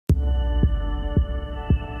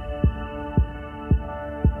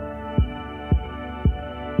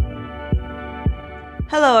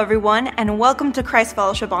Hello everyone, and welcome to Christ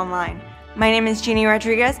Fellowship Online. My name is Jeannie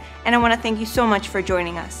Rodriguez, and I want to thank you so much for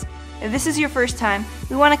joining us. If this is your first time,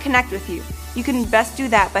 we want to connect with you. You can best do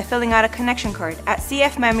that by filling out a connection card at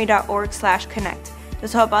cfmiami.org/connect.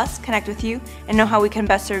 This will help us connect with you and know how we can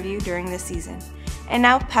best serve you during this season. And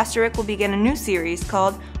now, Pastor Rick will begin a new series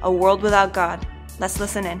called A World Without God. Let's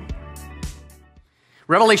listen in.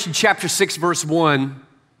 Revelation chapter 6, verse 1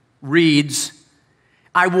 reads,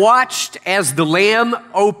 I watched as the Lamb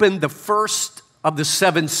opened the first of the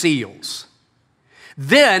 7 seals.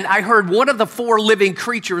 Then I heard one of the 4 living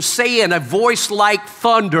creatures say in a voice like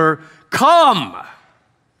thunder, Come!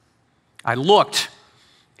 I looked,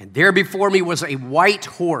 and there before me was a white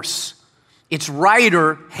horse. Its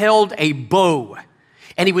rider held a bow,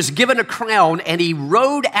 and he was given a crown, and he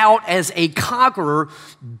rode out as a conqueror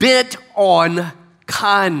bent on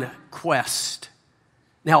conquest.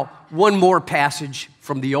 Now, one more passage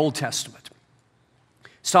from the Old Testament.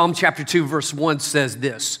 Psalm chapter 2, verse 1 says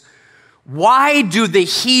this, Why do the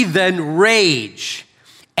heathen rage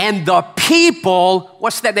and the people,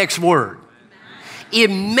 what's that next word?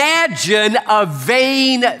 Imagine a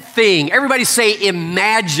vain thing. Everybody say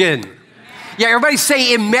imagine. Yeah, everybody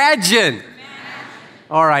say imagine.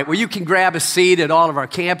 All right, well, you can grab a seat at all of our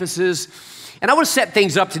campuses. And I want to set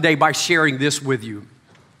things up today by sharing this with you.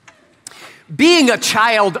 Being a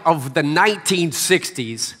child of the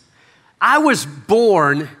 1960s, I was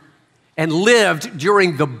born and lived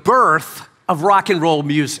during the birth of rock and roll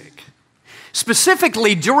music.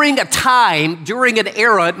 Specifically during an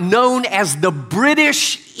era known as the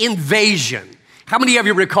British invasion. How many of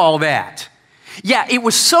you recall that? Yeah, it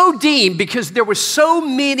was so deemed because there were so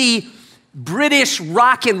many British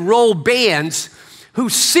rock and roll bands who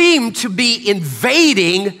seemed to be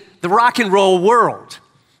invading the rock and roll world.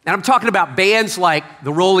 And I'm talking about bands like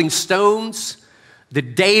the Rolling Stones, the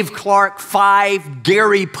Dave Clark Five,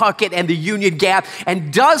 Gary Puckett and the Union Gap,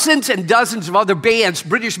 and dozens of other bands,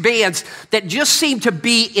 British bands, that just seemed to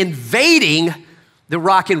be invading the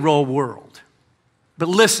rock and roll world. But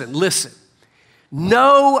listen.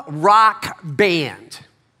 No rock band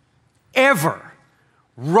ever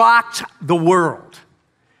rocked the world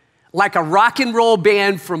like a rock and roll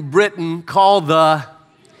band from Britain called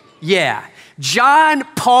John,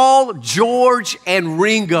 Paul, George, and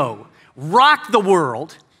Ringo rocked the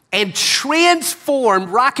world and transformed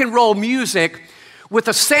rock and roll music with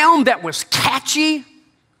a sound that was catchy,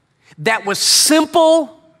 that was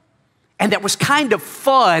simple, and that was kind of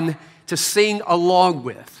fun to sing along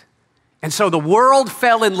with. And so the world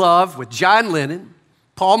fell in love with John Lennon,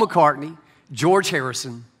 Paul McCartney, George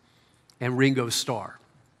Harrison, and Ringo Starr.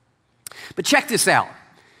 But check this out.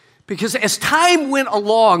 Because as time went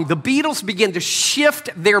along, the Beatles began to shift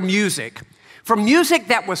their music from music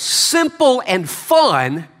that was simple and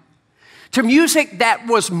fun to music that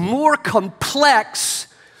was more complex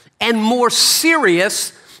and more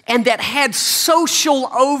serious and that had social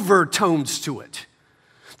overtones to it.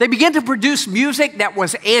 They began to produce music that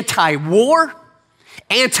was anti-war,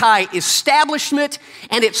 anti-establishment,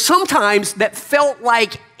 and it sometimes that felt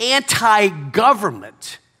like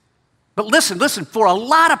anti-government. But listen, for a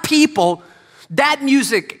lot of people, that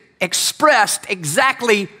music expressed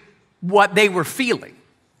exactly what they were feeling.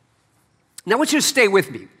 Now I want you to stay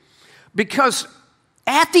with me, because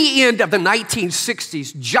at the end of the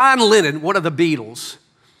 1960s, John Lennon, one of the Beatles,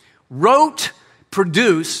 wrote,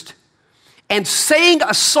 produced, and sang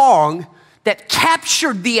a song that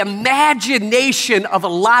captured the imagination of a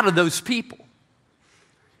lot of those people.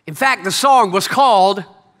 In fact, the song was called,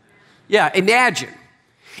 Imagine.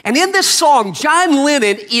 And in this song, John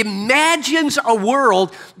Lennon imagines a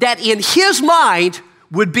world that in his mind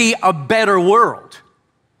would be a better world.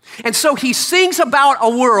 And so he sings about a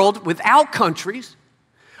world without countries,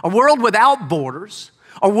 a world without borders,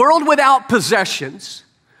 a world without possessions,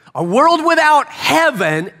 a world without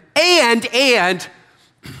heaven, and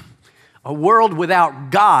a world without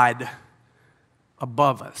God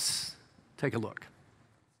above us. Take a look.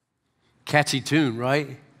 Catchy tune,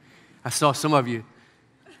 right? I saw some of you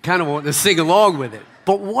kind of want to sing along with it.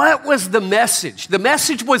 But what was the message? The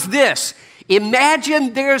message was this: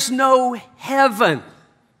 imagine there's no heaven.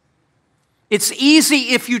 It's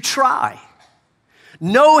easy if you try.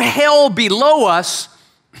 No hell below us,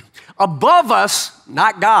 above us,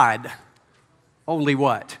 not God. Only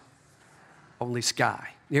what? Only sky.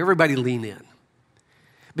 Everybody lean in.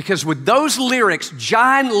 Because with those lyrics,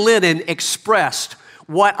 John Lennon expressed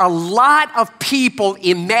what a lot of people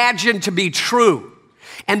imagine to be true.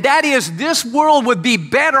 And that is, this world would be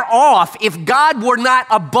better off if God were not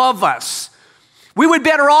above us. We would be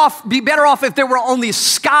better off if there were only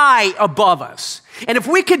sky above us. And if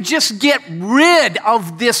we could just get rid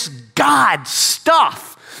of this God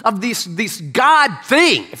stuff, of this God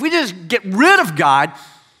thing, if we just get rid of God,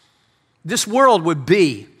 this world would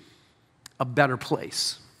be a better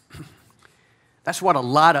place. That's what a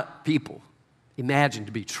lot of people imagine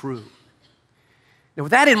to be true. Now,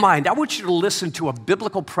 with that in mind, I want you to listen to a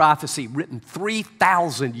biblical prophecy written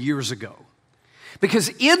 3,000 years ago. Because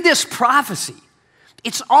in this prophecy,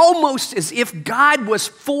 it's almost as if God was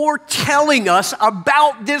foretelling us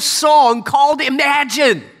about this song called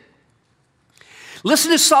Imagine.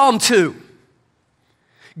 Listen to Psalm 2.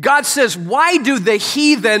 God says, why do the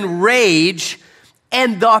heathen rage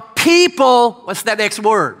and the people, what's that next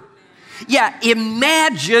word? Yeah,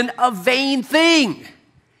 imagine a vain thing.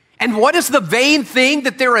 And what is the vain thing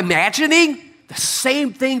that they're imagining? The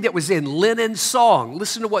same thing that was in Lennon's song.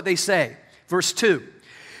 Listen to what they say. Verse 2.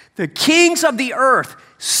 The kings of the earth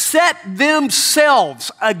set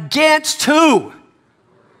themselves against who?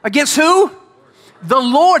 Against who? The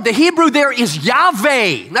Lord. The Hebrew there is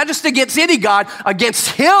Yahweh. Not just against any God, against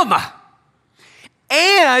Him.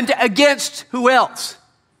 And against who else?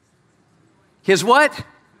 His what?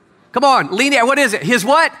 Come on, lean in. What is it? His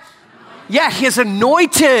what? Yeah, His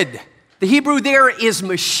anointed. The Hebrew there is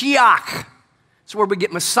Mashiach. It's where we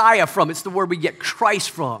get Messiah from. It's the word we get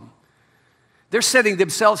Christ from. They're setting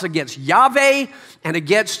themselves against Yahweh and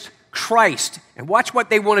against Christ. And watch what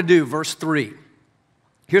they want to do, verse 3.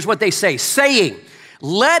 Here's what they say, saying,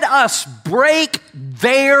 let us break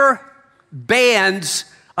their bands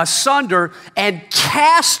asunder and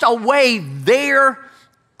cast away their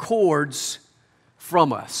cords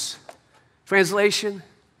from us. Translation,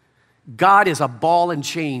 God is a ball and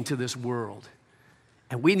chain to this world,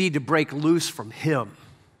 and we need to break loose from Him.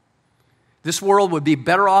 This world would be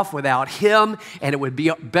better off without Him, and it would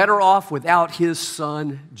be better off without His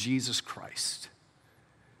Son, Jesus Christ.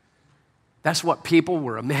 That's what people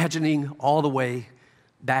were imagining all the way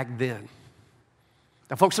back then.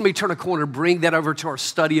 Now, folks, let me turn a corner, bring that over to our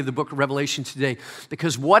study of the book of Revelation today,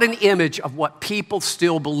 because what an image of what people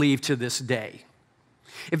still believe to this day.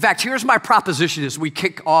 In fact, here's my proposition as we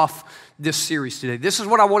kick off this series today. This is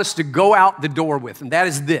what I want us to go out the door with, and that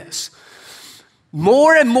is this.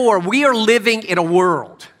 More and more, we are living in a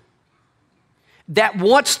world that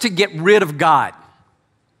wants to get rid of God.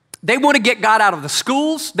 They want to get God out of the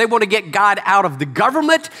schools. They want to get God out of the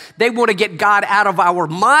government. They want to get God out of our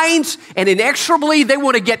minds. And inexorably, they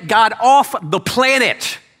want to get God off the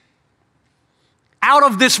planet, out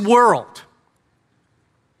of this world.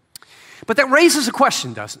 But that raises a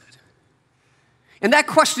question, doesn't it? And that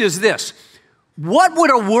question is this. What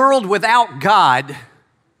would a world without God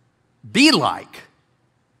be like?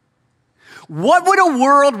 What would a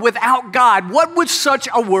world without God, what would such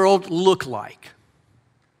a world look like?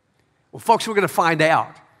 Well, folks, we're going to find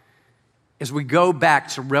out as we go back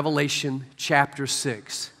to Revelation chapter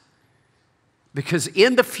 6. Because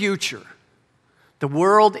in the future, the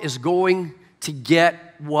world is going to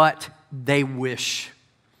get what they wish.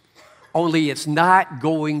 Only it's not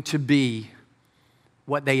going to be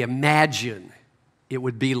what they imagine it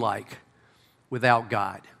would be like without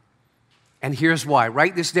God. And here's why.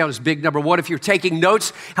 Write this down as big number one. If you're taking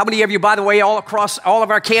notes, how many of you, by the way, all across all of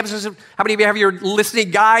our campuses, how many of you have your listening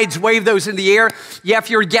guides? Wave those in the air. Yeah, if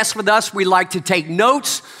you're a guest with us, we like to take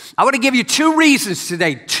notes. I want to give you two reasons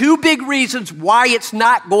today, two big reasons why it's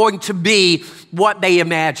not going to be what they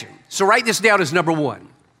imagine. So write this down as number one.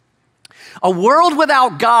 A world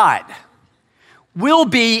without God will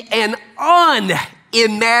be an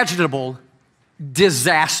unimaginable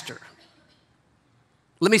disaster.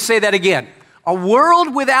 Let me say that again. A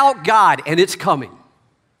world without God, and it's coming,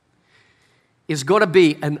 is going to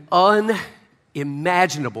be an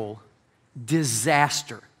unimaginable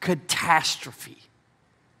disaster, catastrophe.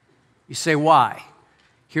 You say, why?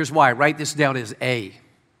 Here's why. Write this down as A.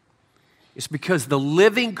 It's because the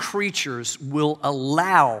living creatures will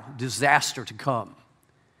allow disaster to come.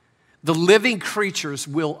 The living creatures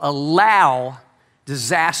will allow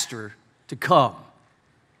disaster to come.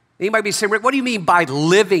 You might be saying, Rick, what do you mean by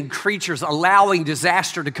living creatures allowing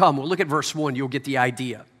disaster to come? Well, look at verse 1. You'll get the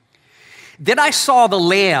idea. Then I saw the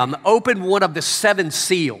Lamb open one of the seven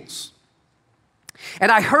seals.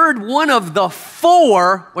 And I heard one of the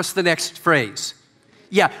four, what's the next phrase?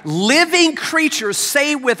 Yeah, living creatures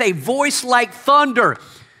say with a voice like thunder,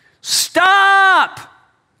 stop!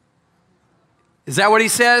 Is that what he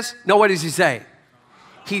says? No, what does he say?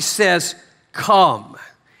 He says, come.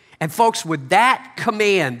 And folks, with that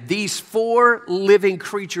command, these four living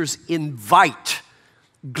creatures invite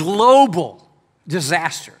global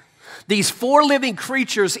disaster. These four living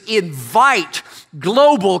creatures invite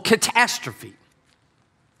global catastrophe.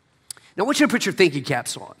 Now, I want you to put your thinking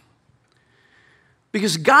caps on.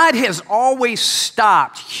 Because God has always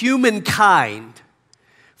stopped humankind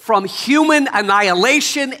from human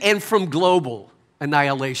annihilation and from global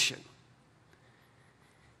annihilation.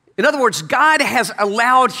 In other words, God has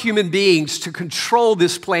allowed human beings to control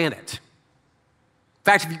this planet. In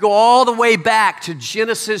fact, if you go all the way back to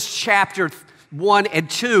Genesis chapter 1 and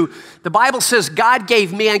 2, the Bible says God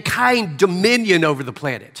gave mankind dominion over the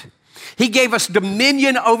planet. He gave us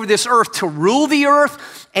dominion over this earth to rule the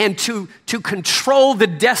earth and to control the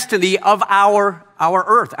destiny of our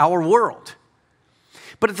earth, our world.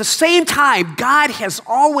 But at the same time, God has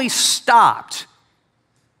always stopped,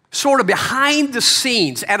 sort of behind the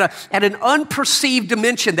scenes, at an unperceived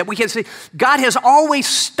dimension that we can see. God has always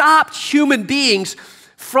stopped human beings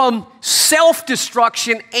from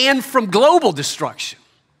self-destruction and from global destruction.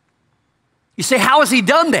 You say, how has he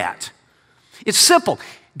done that? It's simple.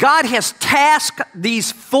 God has tasked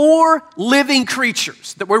these 4 living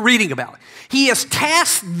creatures that we're reading about. He has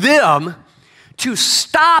tasked them to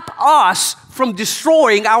stop us from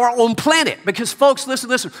destroying our own planet. Because folks,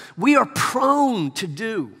 listen, we are prone to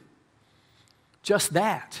do just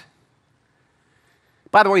that.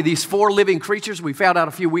 By the way, these 4 living creatures, we found out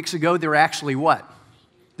a few weeks ago, they're actually what?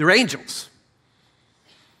 They're angels.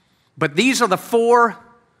 But these are the 4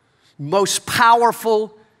 most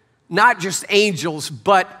powerful, not just angels,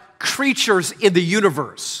 but creatures in the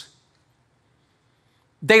universe.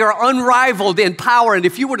 They are unrivaled in power, and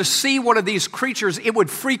if you were to see one of these creatures, it would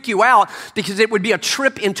freak you out because it would be a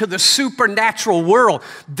trip into the supernatural world.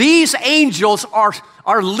 These angels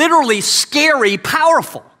are literally scary,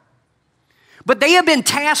 powerful. But they have been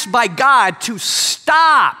tasked by God to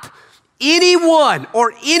stop anyone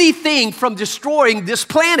or anything from destroying this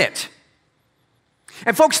planet.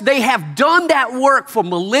 And folks, they have done that work for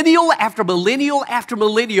millennial after millennial after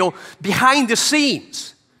millennial behind the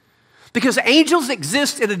scenes. Because angels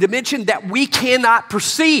exist in a dimension that we cannot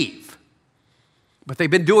perceive. But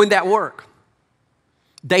they've been doing that work.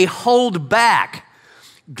 They hold back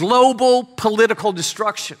global political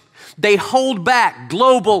destruction. They hold back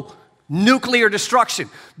global nuclear destruction.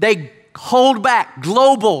 They hold back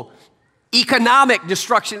global economic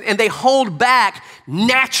destruction. And they hold back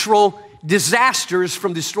natural disasters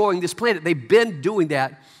from destroying this planet. They've been doing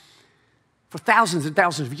that for thousands and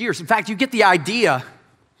thousands of years. In fact, you get the idea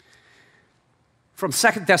from 2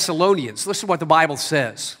 Thessalonians. Listen to what the Bible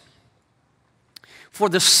says. For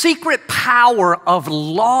the secret power of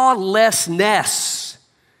lawlessness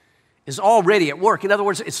is already at work. In other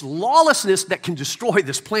words, it's lawlessness that can destroy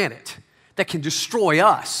this planet, that can destroy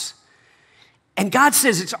us. And God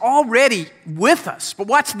says it's already with us. But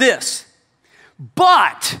watch this.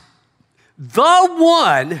 But the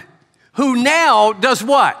one who now does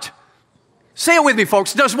what? Say it with me,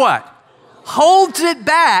 folks. Does what? Holds it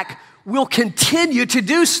back will continue to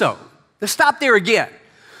do so. Let's stop there again.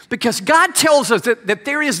 Because God tells us that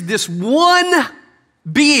there is this one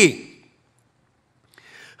being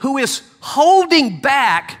who is holding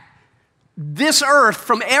back this earth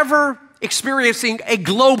from ever experiencing a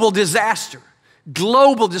global disaster,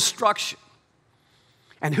 global destruction.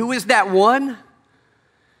 And who is that one?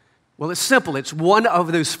 Well, it's simple. It's one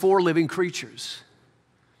of those 4 living creatures.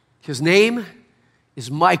 His name is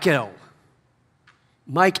Michael.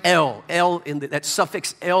 Michael, that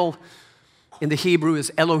suffix El in the Hebrew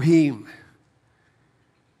is Elohim.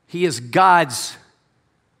 He is God's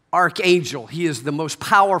archangel. He is the most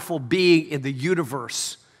powerful being in the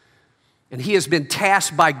universe. And he has been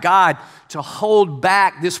tasked by God to hold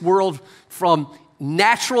back this world from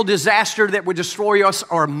natural disaster that would destroy us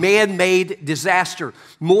or man-made disaster.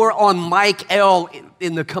 More on Michael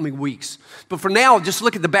in the coming weeks. But for now, just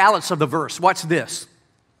look at the balance of the verse. Watch this.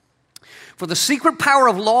 For the secret power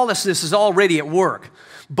of lawlessness is already at work.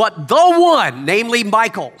 But the one, namely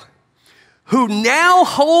Michael, who now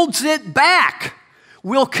holds it back,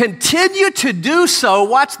 will continue to do so,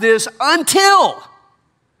 watch this, until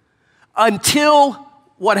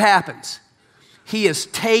what happens? He is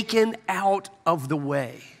taken out of the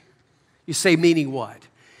way. You say, meaning what?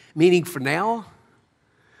 Meaning for now,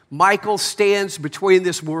 Michael stands between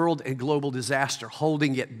this world and global disaster,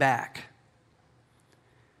 holding it back.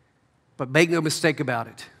 But make no mistake about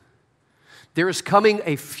it. There is coming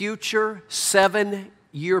a future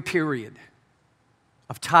 7-year period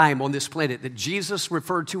of time on this planet that Jesus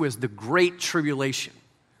referred to as the Great Tribulation.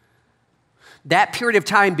 That period of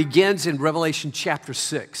time begins in Revelation chapter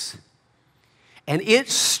 6. And it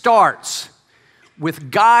starts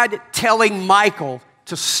with God telling Michael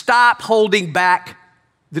to stop holding back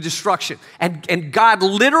the destruction. And God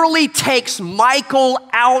literally takes Michael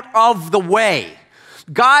out of the way.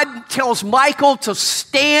 God tells Michael to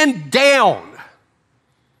stand down.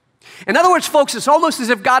 In other words, folks, it's almost as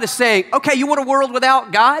if God is saying, okay, you want a world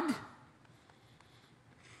without God?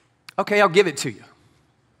 Okay, I'll give it to you.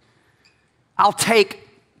 I'll take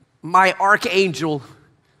my archangel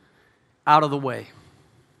out of the way.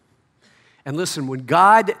 And listen, when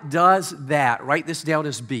God does that, write this down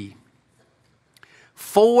as B.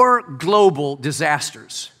 4 global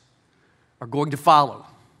disasters are going to follow.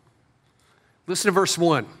 Listen to verse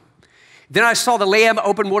 1. Then I saw the Lamb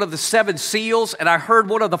open one of the 7 seals, and I heard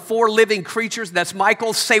one of the 4 living creatures, that's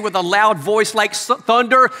Michael, say with a loud voice like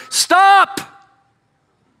thunder, "Stop!"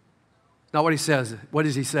 Not what he says. What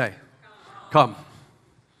does he say? Come.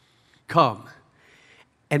 Come.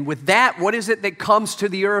 And with that, what is it that comes to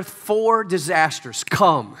the earth? 4 disasters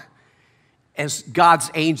come as God's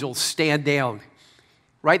angels stand down.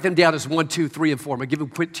 Write them down as 1, 2, 3, and 4. I'm going to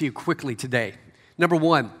give them to you quickly today. Number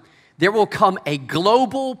 1, there will come a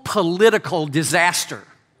global political disaster.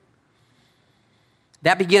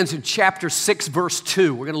 That begins in chapter 6, verse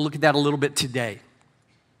 2. We're going to look at that a little bit today.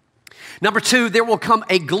 Number 2, there will come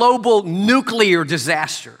a global nuclear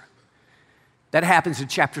disaster. That happens in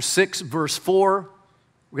chapter 6, verse 4.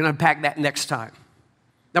 We're going to unpack that next time.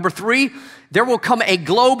 Number 3, there will come a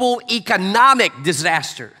global economic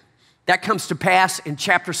disaster. That comes to pass in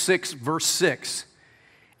chapter 6, verse 6.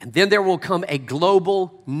 And then there will come a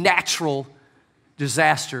global natural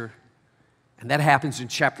disaster, and that happens in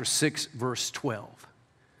chapter 6, verse 12.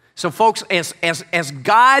 So folks, as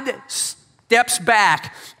God steps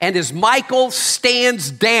back and as Michael stands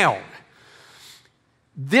down,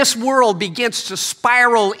 this world begins to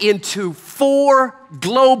spiral into 4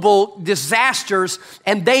 global disasters,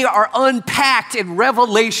 and they are unpacked in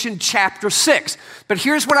Revelation chapter 6. But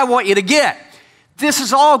here's what I want you to get. This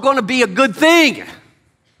is all going to be a good thing.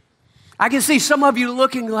 I can see some of you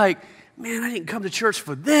looking like, man, I didn't come to church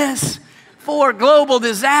for this. 4 global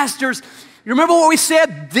disasters. You remember what we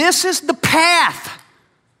said? This is the path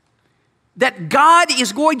that God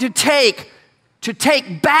is going to take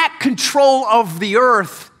back control of the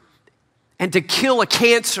earth and to kill a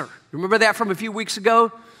cancer. Remember that from a few weeks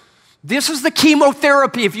ago? This is the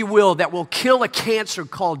chemotherapy, if you will, that will kill a cancer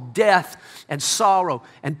called death and sorrow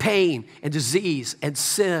and pain and disease and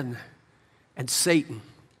sin and Satan.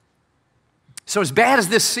 So as bad as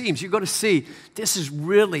this seems, you're going to see this is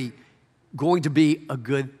really going to be a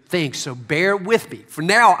good thing. So bear with me. For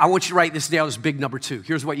now, I want you to write this down as big number 2.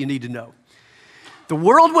 Here's what you need to know. The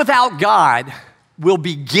world without God will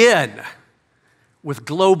begin with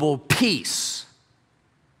global peace.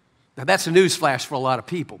 Now that's a newsflash for a lot of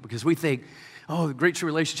people because we think, oh, the Great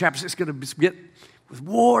Tribulation chapter 6 is going to get with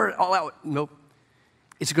war, all out. Nope.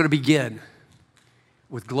 It's going to begin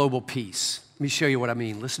with global peace. Let me show you what I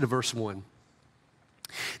mean. Listen to verse 1.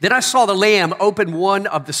 Then I saw the Lamb open one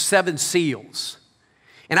of the 7 seals,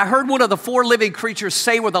 and I heard one of the 4 living creatures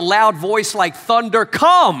say with a loud voice like thunder,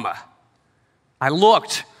 "Come!" I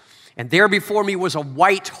looked, and there before me was a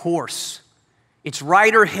white horse. Its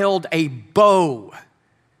rider held a bow,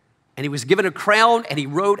 and he was given a crown, and he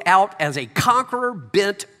rode out as a conqueror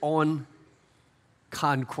bent on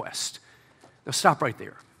conquest. Now stop right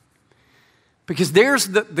there. Because there's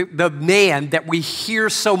the man that we hear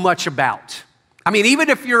so much about. I mean, even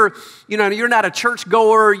if you're not a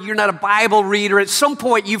churchgoer, you're not a Bible reader, at some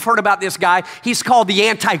point you've heard about this guy. He's called the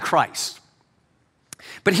Antichrist.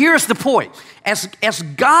 But here's the point. As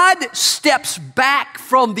God steps back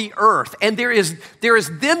from the earth and there is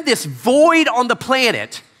then this void on the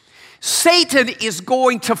planet, Satan is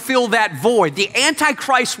going to fill that void. The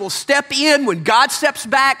Antichrist will step in when God steps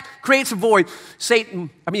back, creates a void.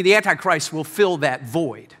 The Antichrist will fill that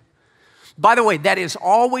void. By the way, that is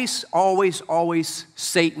always, always, always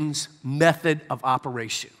Satan's method of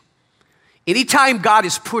operation. Anytime God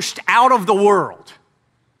is pushed out of the world,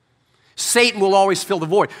 Satan will always fill the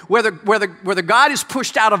void. Whether God is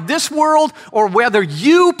pushed out of this world or whether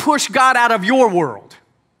you push God out of your world,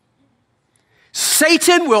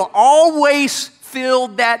 Satan will always fill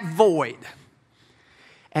that void.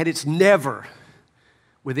 And it's never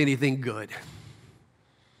with anything good.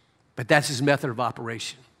 But that's his method of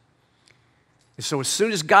operation. And so as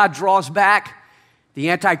soon as God draws back, the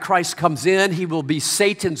Antichrist comes in. He will be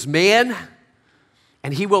Satan's man.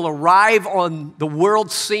 And he will arrive on the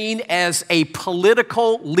world scene as a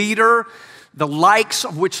political leader, the likes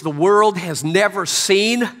of which the world has never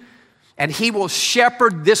seen. And he will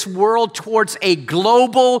shepherd this world towards a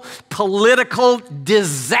global political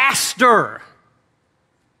disaster.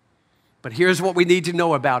 But here's what we need to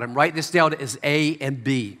know about him. Write this down as A and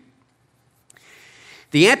B.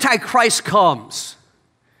 The Antichrist comes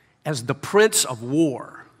as the prince of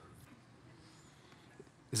war.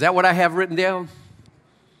 Is that what I have written down?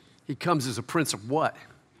 He comes as a prince of what?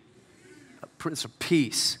 A prince of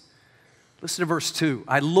peace. Listen to verse 2.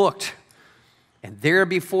 I looked, and there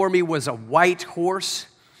before me was a white horse.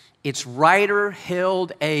 Its rider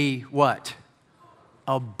held a what?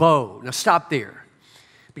 A bow. Now stop there,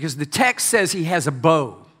 because the text says he has a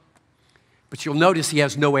bow, but you'll notice he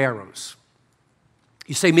has no arrows.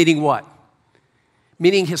 You say, meaning what?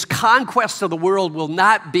 Meaning his conquest of the world will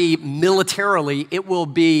not be militarily, it will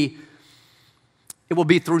be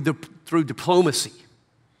through diplomacy.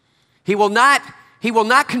 He will not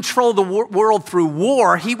control the world through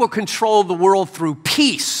war, he will control the world through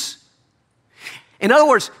peace. In other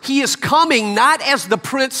words, he is coming not as the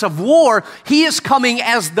prince of war, he is coming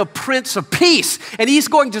as the prince of peace. And he's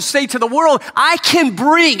going to say to the world, I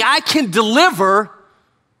can deliver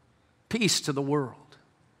peace to the world.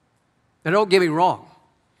 Now don't get me wrong.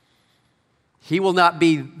 He will not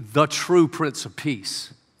be the true Prince of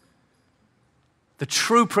Peace. The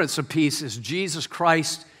true Prince of Peace is Jesus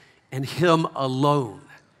Christ and Him alone.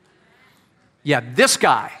 Yeah, this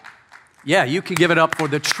guy. Yeah, you can give it up for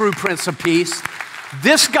the true Prince of Peace.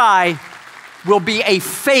 This guy will be a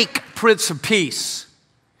fake Prince of Peace.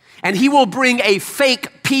 And he will bring a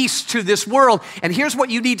fake peace to this world. And here's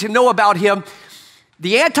what you need to know about him.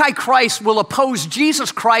 The Antichrist will oppose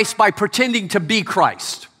Jesus Christ by pretending to be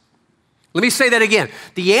Christ. Let me say that again.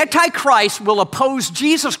 The Antichrist will oppose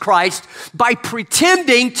Jesus Christ by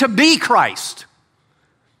pretending to be Christ.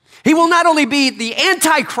 He will not only be the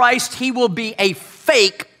Antichrist, he will be a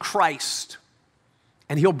fake Christ.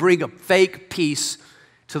 And he'll bring a fake peace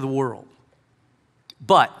to the world.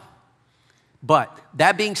 But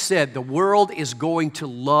that being said, the world is going to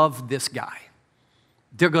love this guy.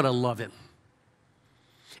 They're going to love him.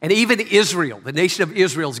 And even Israel, the nation of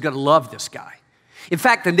Israel, is going to love this guy. In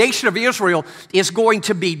fact, the nation of Israel is going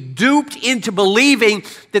to be duped into believing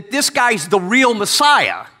that this guy's the real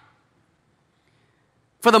Messiah.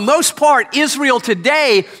 For the most part, Israel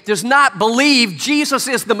today does not believe Jesus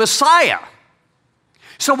is the Messiah.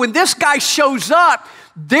 So when this guy shows up,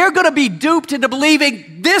 they're going to be duped into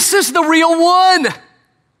believing this is the real one.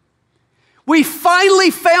 We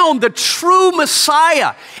finally found the true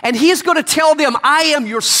Messiah, and he's going to tell them, I am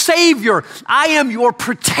your Savior. I am your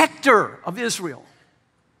protector of Israel.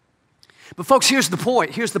 But folks, here's the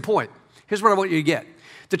point. Here's what I want you to get.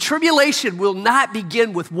 The tribulation will not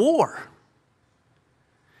begin with war.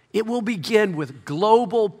 It will begin with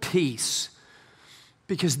global peace,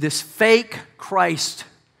 because this fake Christ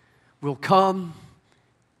will come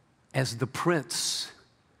as the Prince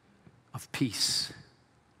of Peace.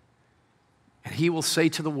 And he will say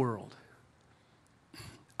to the world,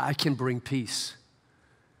 I can bring peace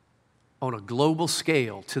on a global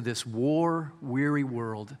scale to this war-weary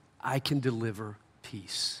world. I can deliver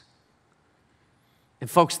peace. And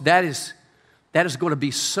folks, that is going to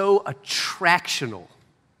be so attractional.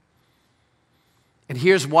 And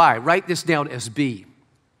here's why. Write this down as B.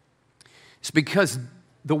 It's because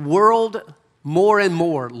the world more and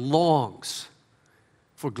more longs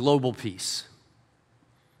for global peace.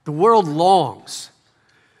 The world longs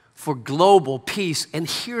for global peace, and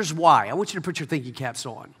here's why. I want you to put your thinking caps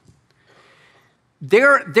on.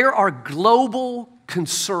 There are global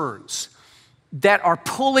concerns that are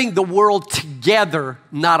pulling the world together,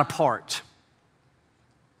 not apart.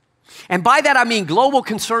 And by that I mean global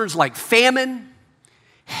concerns like famine,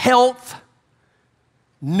 health,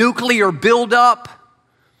 nuclear buildup,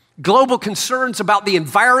 global concerns about the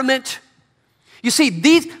environment. You see,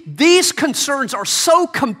 these concerns are so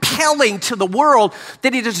compelling to the world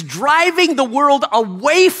that it is driving the world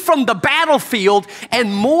away from the battlefield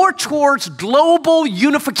and more towards global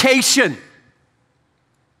unification.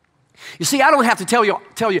 You see, I don't have to tell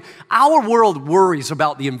you, our world worries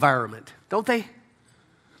about the environment, don't they?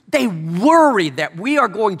 They worry that we are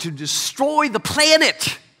going to destroy the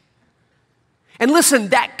planet. And listen,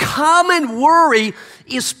 that common worry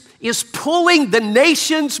is pulling the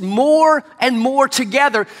nations more and more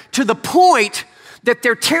together to the point that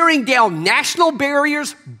they're tearing down national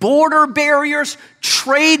barriers, border barriers,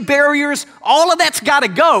 trade barriers. All of that's got to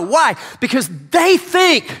go. Why? Because they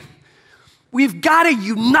think we've got to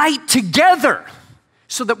unite together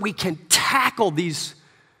so that we can tackle these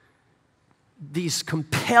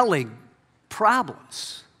compelling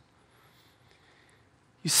problems.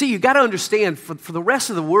 You see, you got to understand, for the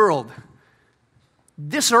rest of the world,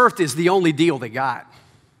 this earth is the only deal they got.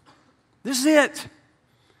 This is it.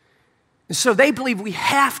 And so they believe we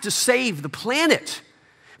have to save the planet.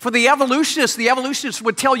 For the evolutionists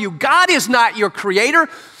would tell you, God is not your creator.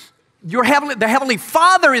 The Heavenly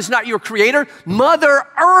Father is not your creator. Mother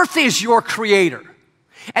Earth is your creator.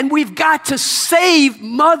 And we've got to save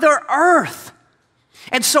Mother Earth.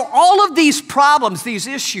 And so all of these problems, these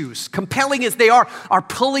issues, compelling as they are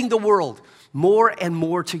pulling the world more and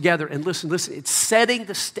more together. And listen, it's setting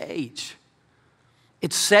the stage.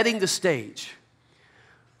 It's setting the stage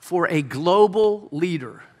for a global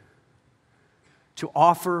leader to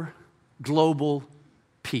offer global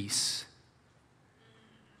peace.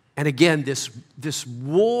 And again, this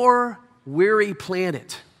war-weary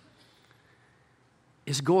planet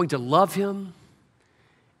is going to love him,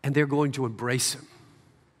 and they're going to embrace him.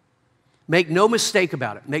 Make no mistake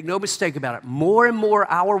about it. Make no mistake about it. More and more,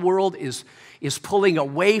 our world is pulling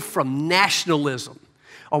away from nationalism,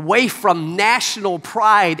 away from national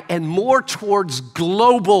pride, and more towards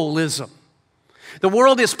globalism. The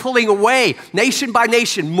world is pulling away, nation by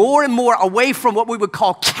nation, more and more away from what we would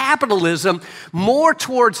call capitalism, more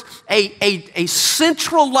towards a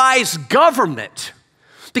centralized government.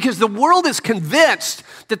 Because the world is convinced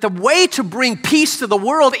that the way to bring peace to the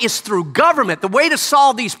world is through government. The way to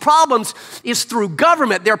solve these problems is through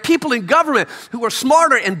government. There are people in government who are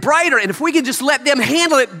smarter and brighter, and if we can just let them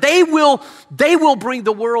handle it, they will bring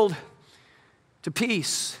the world to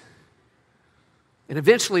peace. And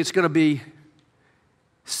eventually it's going to be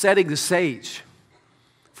setting the stage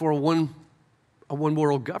for a one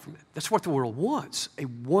world government. That's what the world wants, a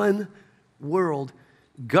one world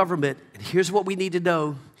government. And here's what we need to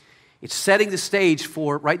know. It's setting the stage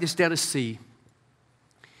for, write this down as C,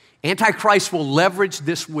 Antichrist will leverage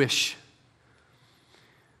this wish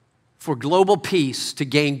for global peace to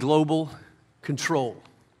gain global control.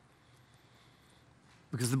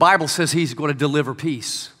 Because the Bible says he's going to deliver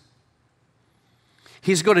peace.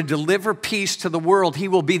 He's going to deliver peace to the world. He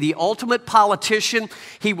will be the ultimate politician.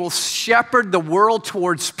 He will shepherd the world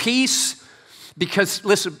towards peace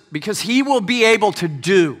because he will be able to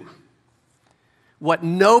do what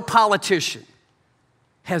no politician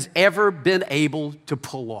has ever been able to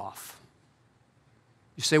pull off.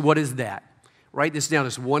 You say, what is that? Write this down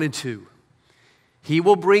as 1 and 2. He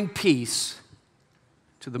will bring peace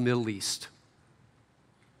to the Middle East.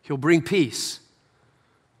 He'll bring peace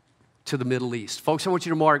to the Middle East. Folks, I want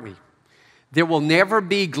you to mark me. There will never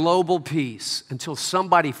be global peace until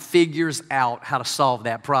somebody figures out how to solve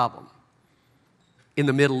that problem in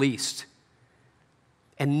the Middle East.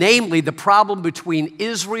 And namely, the problem between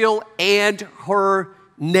Israel and her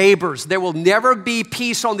neighbors. There will never be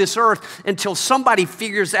peace on this earth until somebody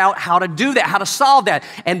figures out how to do that, how to solve that.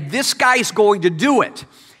 And this guy is going to do it.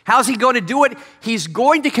 How's he going to do it? He's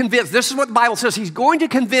going to convince, this is what the Bible says, he's going to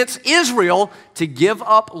convince Israel to give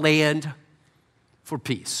up land for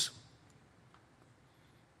peace.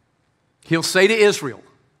 He'll say to Israel,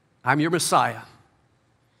 I'm your Messiah.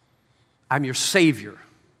 I'm your Savior.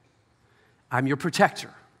 I'm your protector.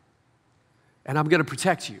 And I'm going to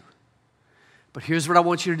protect you. But here's what I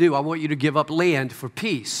want you to do. I want you to give up land for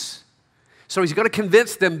peace. So he's going to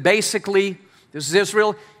convince them basically, this is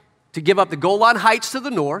Israel, to give up the Golan Heights to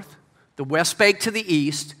the north, the West Bank to the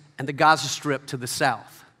east, and the Gaza Strip to the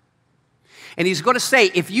south. And he's going to say,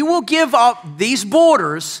 if you will give up these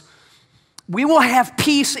borders, we will have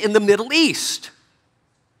peace in the Middle East.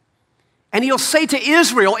 And he'll say to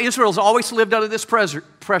Israel, Israel's always lived under this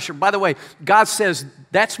pressure. By the way, God says,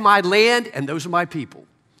 that's my land and those are my people.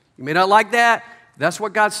 You may not like that. That's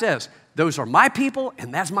what God says. Those are my people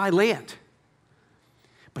and that's my land.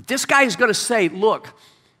 But this guy is going to say, look,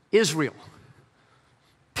 Israel,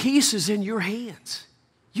 peace is in your hands.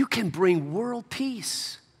 You can bring world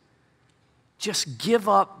peace. Just give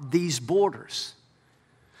up these borders.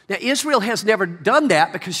 Now, Israel has never done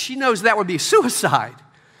that because she knows that would be suicide.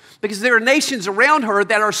 Because there are nations around her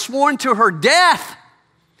that are sworn to her death.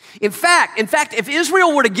 In fact, if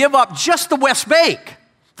Israel were to give up just the West Bank,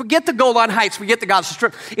 forget the Golan Heights, forget the Gaza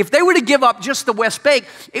Strip. If they were to give up just the West Bank,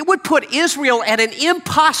 it would put Israel at an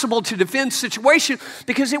impossible to defend situation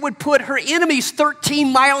because it would put her enemies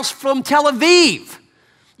 13 miles from Tel Aviv.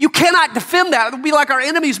 You cannot defend that. It would be like our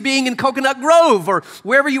enemies being in Coconut Grove or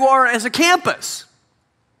wherever you are as a campus.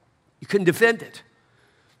 You couldn't defend it.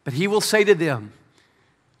 But he will say to them,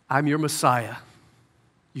 I'm your Messiah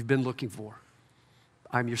you've been looking for.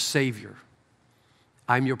 I'm your Savior.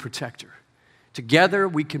 I'm your protector. Together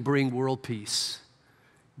we can bring world peace.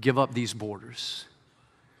 Give up these borders.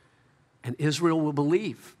 And Israel will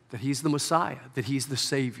believe that he's the Messiah, that he's the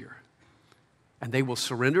Savior. And they will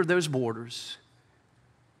surrender those borders.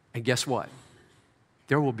 And guess what?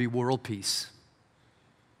 There will be world peace.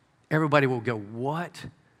 Everybody will go, what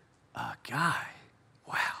a guy.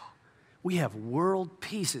 Wow. We have world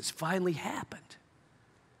peace. It's finally happened.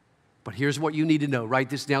 But here's what you need to know.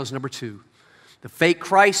 Write this down as number 2. The fake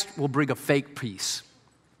Christ will bring a fake peace.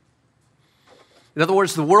 In other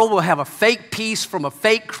words, the world will have a fake peace from a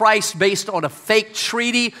fake Christ based on a fake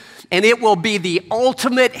treaty, and it will be the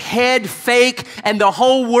ultimate head fake, and the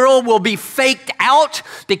whole world will be faked out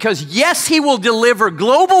because, yes, he will deliver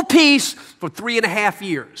global peace for 3.5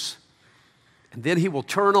 years. And then he will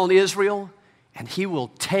turn on Israel, and he will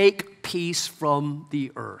take peace from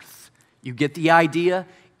the earth. You get the idea?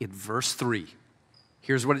 In verse 3,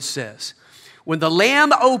 here's what it says. When the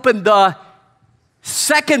Lamb opened the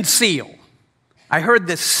second seal, I heard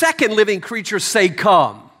the second living creature say,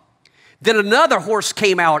 "Come." Then another horse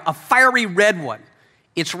came out, a fiery red one.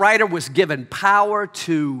 Its rider was given power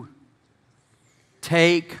to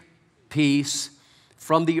take peace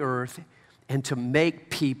from the earth and to make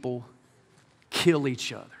people kill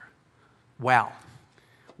each other. Wow.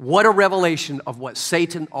 What a revelation of what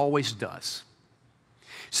Satan always does.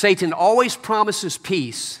 Satan always promises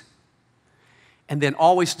peace and then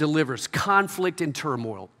always delivers conflict and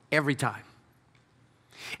turmoil every time.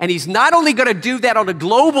 And he's not only going to do that on a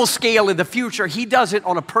global scale in the future, he does it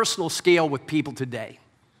on a personal scale with people today.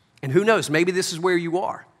 And who knows, maybe this is where you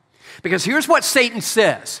are. Because here's what Satan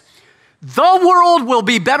says. The world will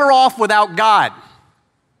be better off without God.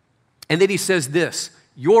 And then he says this,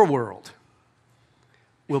 your world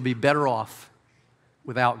will be better off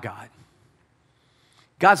without God.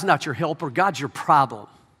 God's not your helper, God's your problem.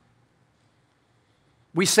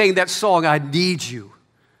 We sang that song, I need you.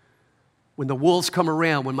 When the wolves come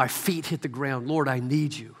around, when my feet hit the ground, Lord, I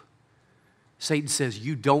need you. Satan says,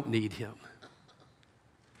 you don't need him.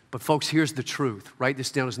 But folks, here's the truth. Write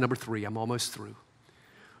this down as number 3. I'm almost through.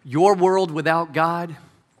 Your world without God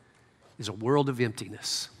is a world of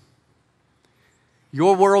emptiness.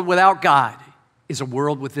 Your world without God is a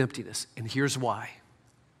world with emptiness. And here's why.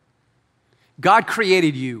 God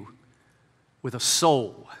created you with a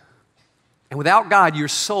soul. And without God, your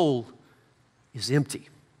soul is empty.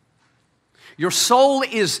 Your soul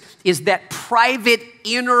is that private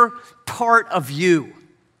inner part of you.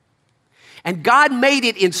 And God made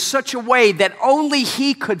it in such a way that only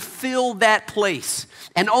he could fill that place.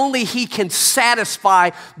 And only he can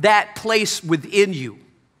satisfy that place within you.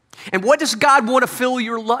 And what does God want to fill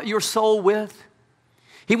your soul with?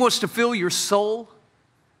 He wants to fill your soul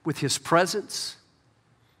with his presence,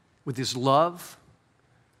 with his love,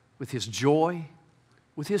 with his joy,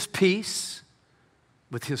 with his peace,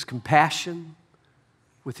 with his compassion,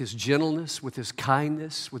 with his gentleness, with his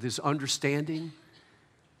kindness, with his understanding.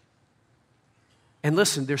 And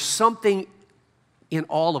listen, there's something in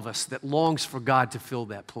all of us that longs for God to fill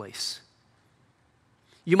that place.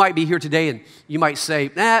 You might be here today and you might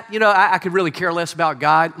say, I could really care less about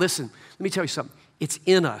God. Listen, let me tell you something. It's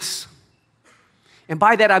in us. And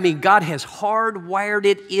by that I mean God has hardwired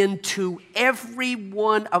it into every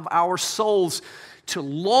one of our souls to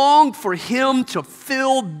long for him to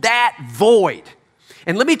fill that void.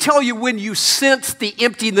 And let me tell you when you sense the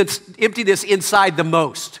emptiness inside the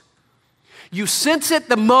most. You sense it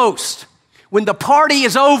the most when the party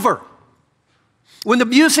is over, when the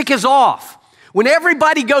music is off, when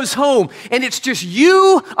everybody goes home and it's just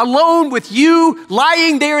you alone with you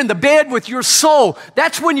lying there in the bed with your soul.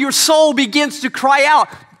 That's when your soul begins to cry out,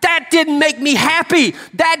 that didn't make me happy.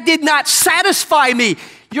 That did not satisfy me.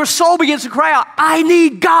 Your soul begins to cry out, I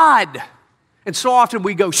need God. And so often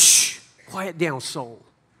we go, shh, quiet down, soul.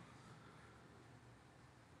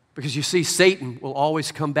 Because you see, Satan will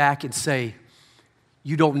always come back and say,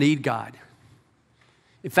 you don't need God.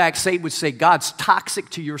 In fact, Satan would say, God's toxic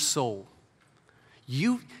to your soul.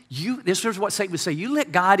 This is what Satan would say, you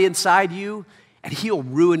let God inside you and he'll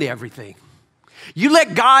ruin everything. You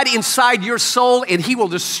let God inside your soul and he will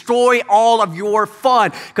destroy all of your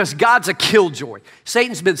fun because God's a killjoy.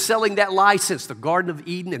 Satan's been selling that lie since the Garden of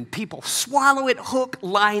Eden and people swallow it hook,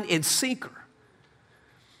 line, and sinker.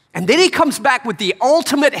 And then he comes back with the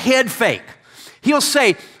ultimate head fake. He'll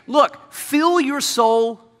say, look, fill your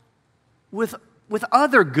soul with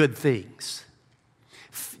other good things.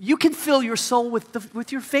 You can fill your soul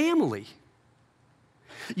with your family.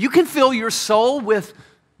 You can fill your soul with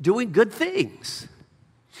doing good things.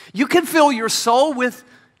 You can fill your soul with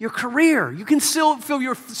your career. You can still fill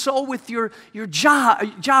your soul with your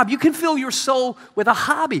job. You can fill your soul with a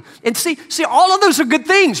hobby. And see, all of those are good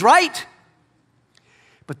things, right?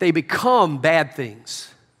 But they become bad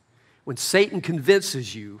things when Satan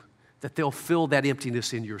convinces you that they'll fill that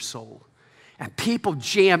emptiness in your soul. And people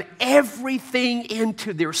jam everything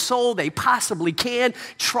into their soul they possibly can,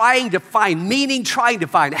 trying to find meaning, trying to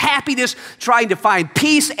find happiness, trying to find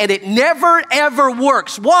peace, and it never, ever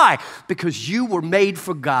works. Why? Because you were made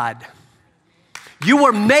for God. You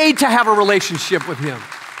were made to have a relationship with him.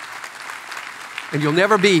 And you'll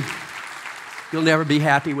never be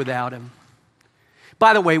happy without him.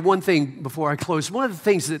 By the way, one thing before I close, one of the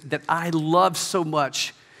things that I love so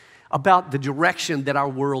much about the direction that our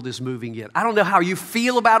world is moving in. I don't know how you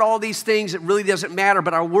feel about all these things. It really doesn't matter,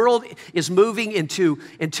 but our world is moving into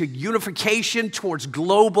unification, towards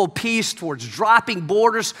global peace, towards dropping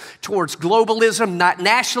borders, towards globalism, not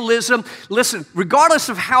nationalism. Listen, regardless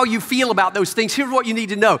of how you feel about those things, here's what you need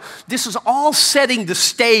to know. This is all setting the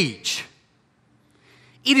stage.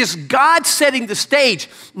 It is God setting the stage,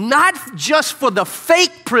 not just for the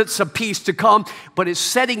fake Prince of Peace to come, but it's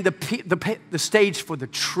setting the stage for the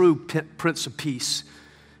true Prince of Peace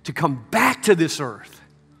to come back to this earth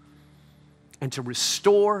and to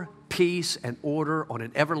restore peace and order on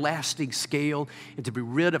an everlasting scale and to be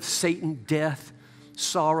rid of Satan, death,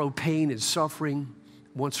 sorrow, pain, and suffering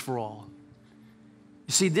once for all.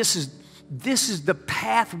 You see, this is the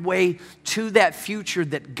pathway to that future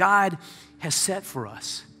that God has set for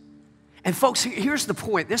us. And folks, here's the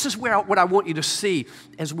point. This is what I want you to see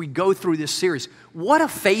as we go through this series. What a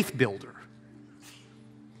faith builder.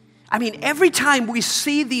 I mean, every time we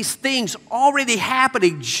see these things already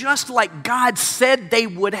happening just like God said they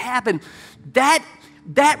would happen, that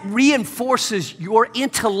reinforces your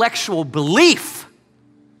intellectual belief.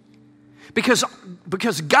 Because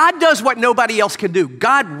God does what nobody else can do.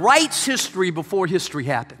 God writes history before history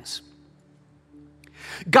happens.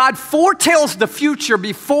 God foretells the future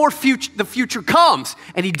before the future comes,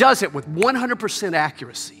 and he does it with 100%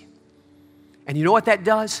 accuracy. And you know what that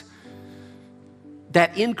does?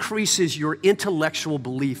 That increases your intellectual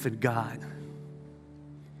belief in God.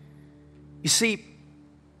 You see,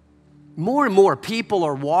 more and more people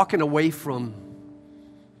are walking away from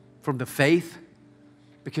the faith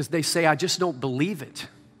because they say, I just don't believe it.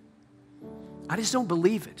 I just don't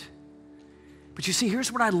believe it. But you see,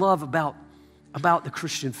 here's what I love about the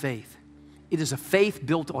Christian faith. It is a faith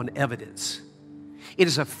built on evidence. It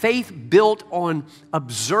is a faith built on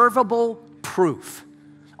observable proof.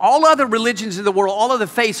 All other religions in the world, all other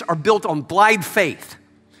faiths are built on blind faith.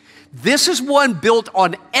 This is one built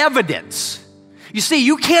on evidence. You see,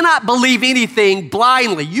 you cannot believe anything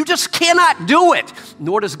blindly. You just cannot do it,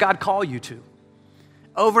 nor does God call you to.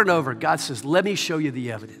 Over and over, God says, let me show you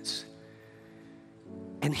the evidence.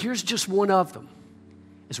 And here's just one of them.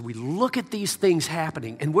 As we look at these things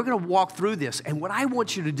happening, and we're going to walk through this, and what I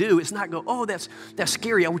want you to do is not go, oh, that's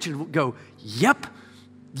scary. I want you to go, yep,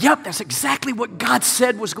 that's exactly what God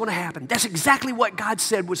said was going to happen. That's exactly what God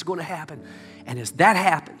said was going to happen. And as that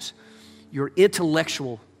happens, your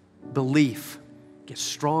intellectual belief gets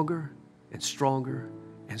stronger and stronger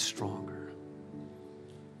and stronger.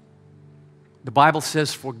 The Bible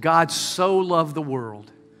says, for God so loved the world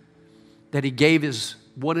that he gave his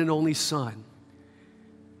one and only Son,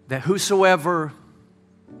 that whosoever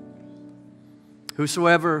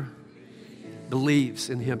believes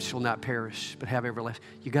in him shall not perish, but have everlasting.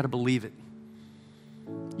 You got to believe it.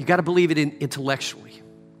 You got to believe it intellectually,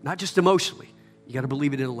 not just emotionally. You got to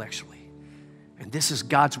believe it intellectually. And this is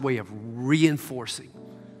God's way of reinforcing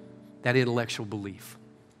that intellectual belief.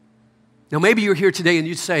 Now, maybe you're here today and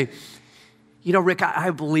you'd say, you know, Rick,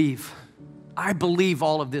 I believe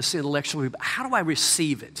all of this intellectually, but how do I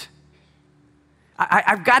receive it?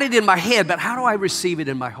 I've got it in my head, but how do I receive it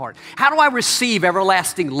in my heart? How do I receive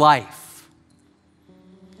everlasting life?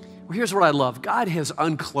 Well, here's what I love. God has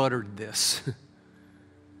uncluttered this.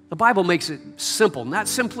 The Bible makes it simple, not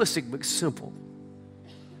simplistic, but simple.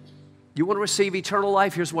 You want to receive eternal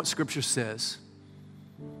life? Here's what Scripture says.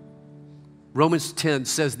 Romans 10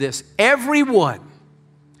 says this, everyone.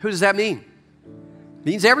 Who does that mean? It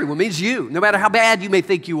means everyone, it means you. No matter how bad you may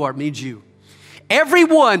think you are, it means you.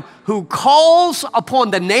 Everyone who calls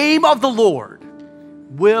upon the name of the Lord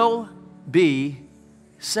will be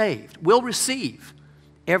saved, will receive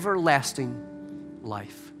everlasting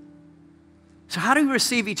life. So how do you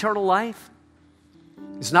receive eternal life?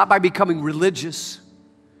 It's not by becoming religious.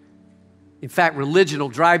 In fact, religion will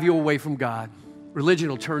drive you away from God. Religion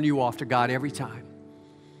will turn you off to God every time.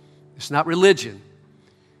 It's not religion.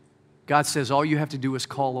 God says all you have to do is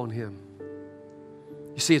call on him.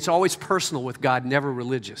 You see, it's always personal with God, never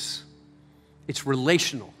religious. It's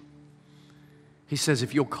relational. He says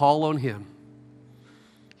if you'll call on him,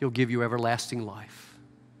 he'll give you everlasting life.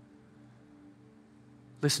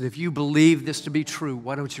 Listen, if you believe this to be true,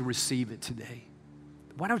 why don't you receive it today?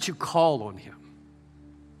 Why don't you call on him?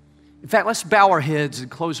 In fact, let's bow our heads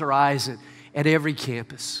and close our eyes at every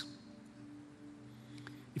campus.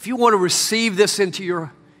 If you want to receive this into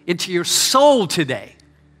your soul today,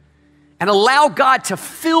 and allow God to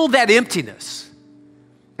fill that emptiness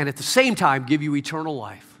and at the same time give you eternal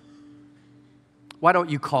life, why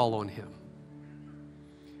don't you call on him?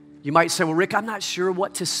 You might say, well, Rick, I'm not sure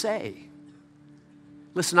what to say.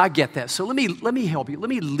 Listen, I get that. So let me help you. Let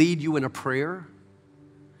me lead you in a prayer.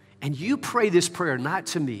 And you pray this prayer not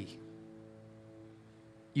to me.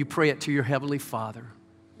 You pray it to your Heavenly Father.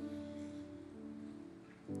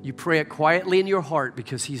 You pray it quietly in your heart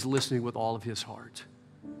because He's listening with all of His heart.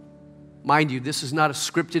 Mind you, this is not a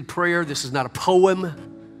scripted prayer. This is not a poem.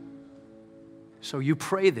 So you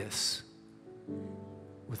pray this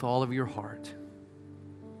with all of your heart.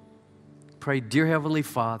 Pray, dear Heavenly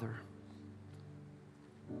Father,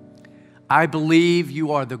 I believe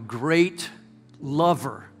you are the great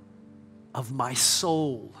lover of my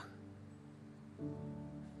soul.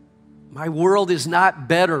 My world is not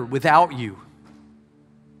better without you.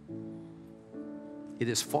 It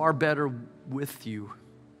is far better with you.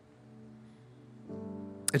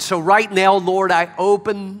 And so right now, Lord, I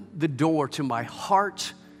open the door to my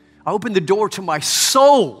heart. I open the door to my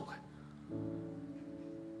soul.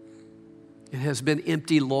 It has been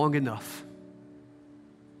empty long enough.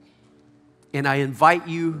 And I invite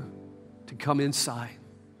you to come inside,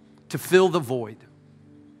 to fill the void.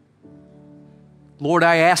 Lord,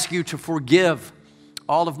 I ask you to forgive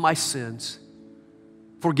all of my sins.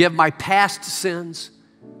 Forgive my past sins.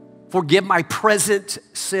 Forgive my present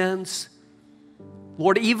sins.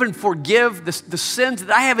 Lord, even forgive the sins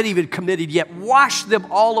that I haven't even committed yet. Wash them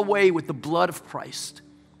all away with the blood of Christ.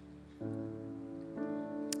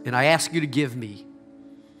 And I ask you to give me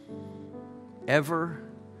everlasting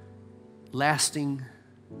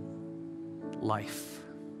life.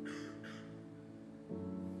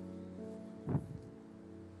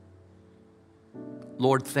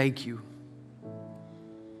 Lord, thank you.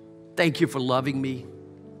 Thank you for loving me.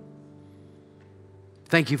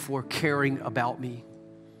 Thank you for caring about me.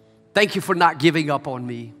 Thank you for not giving up on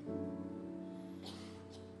me.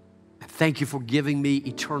 Thank you for giving me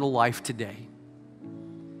eternal life today.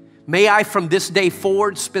 May I from this day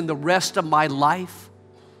forward spend the rest of my life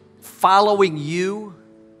following you,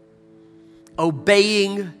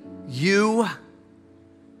 obeying you,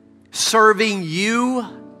 serving you,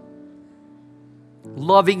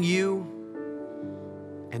 loving you,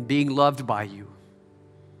 and being loved by you.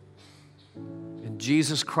 In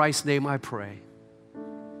Jesus Christ's name I pray.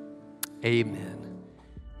 Amen.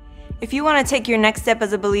 If you want to take your next step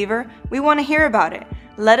as a believer, we want to hear about it.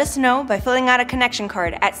 Let us know by filling out a connection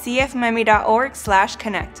card at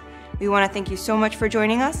cfmiami.org/connect. We want to thank you so much for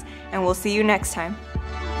joining us, and we'll see you next time.